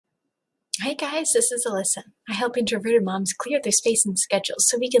Hey guys, this is Alyssa. I help introverted moms clear their space and schedules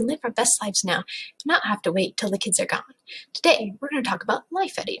so we can live our best lives now and not have to wait till the kids are gone. Today, we're going to talk about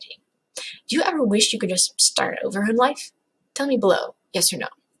life editing. Do you ever wish you could just start over in life? Tell me below, yes or no.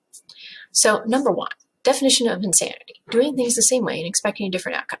 So, number one, definition of insanity. Doing things the same way and expecting a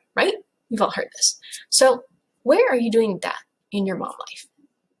different outcome, right? We've all heard this. So, where are you doing that in your mom life?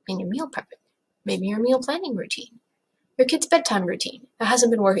 In your meal prepping? Maybe your meal planning routine? Your kid's bedtime routine that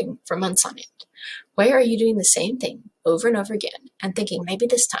hasn't been working for months on end. Where are you doing the same thing over and over again and thinking maybe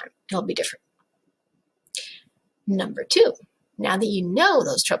this time it'll be different? Number two, now that you know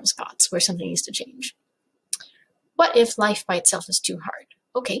those trouble spots where something needs to change, what if life by itself is too hard?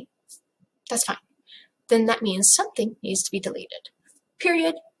 Okay, that's fine. Then that means something needs to be deleted.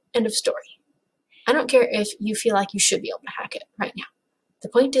 Period. End of story. I don't care if you feel like you should be able to hack it right now. The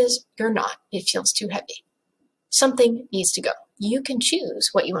point is, you're not. It feels too heavy. Something needs to go. You can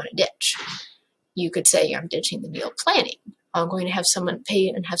choose what you want to ditch. You could say, I'm ditching the meal planning. I'm going to have someone pay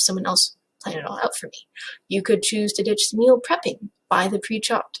and have someone else plan it all out for me. You could choose to ditch the meal prepping, buy the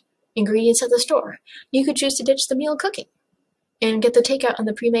pre-chopped ingredients at the store. You could choose to ditch the meal cooking and get the takeout on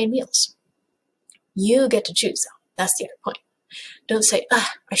the pre-made meals. You get to choose, though. That's the other point. Don't say,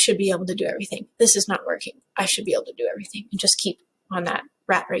 I should be able to do everything. This is not working. I should be able to do everything. And just keep on that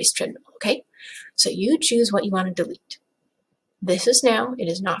rat race treadmill, okay? So you choose what you want to delete. This is now, it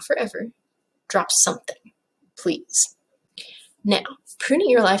is not forever. Drop something, please. Now, pruning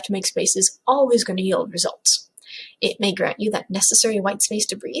your life to make space is always going to yield results. It may grant you that necessary white space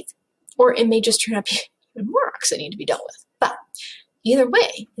to breathe, or it may just turn up even more rocks that need to be dealt with. But either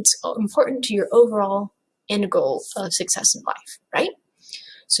way, it's important to your overall end goal of success in life, right?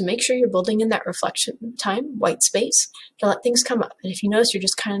 So make sure you're building in that reflection time, white space, to let things come up. And if you notice you're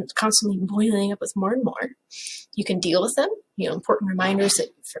just kind of constantly boiling up with more and more, you can deal with them, important reminders that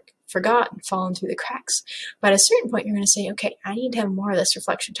you forgot and fallen through the cracks. But at a certain point, you're going to say, okay, I need to have more of this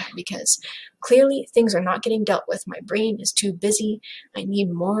reflection time because clearly things are not getting dealt with. My brain is too busy. I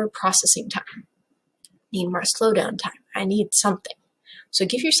need more processing time. I need more slowdown time. I need something. So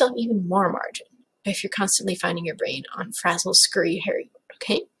give yourself even more margin if you're constantly finding your brain on frazzle, scurry, hairy.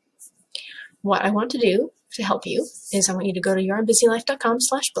 Okay, what I want to do to help you is I want you to go to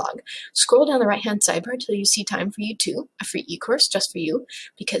yourownbusylife.com/blog, scroll down the right-hand sidebar until you see Time for You Too, a free e-course just for you,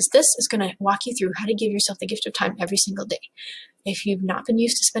 because this is going to walk you through how to give yourself the gift of time every single day. If you've not been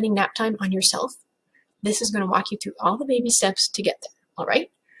used to spending nap time on yourself, this is going to walk you through all the baby steps to get there, all right?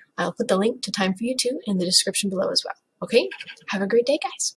 I'll put the link to Time for You Too in the description below as well, okay? Have a great day, guys.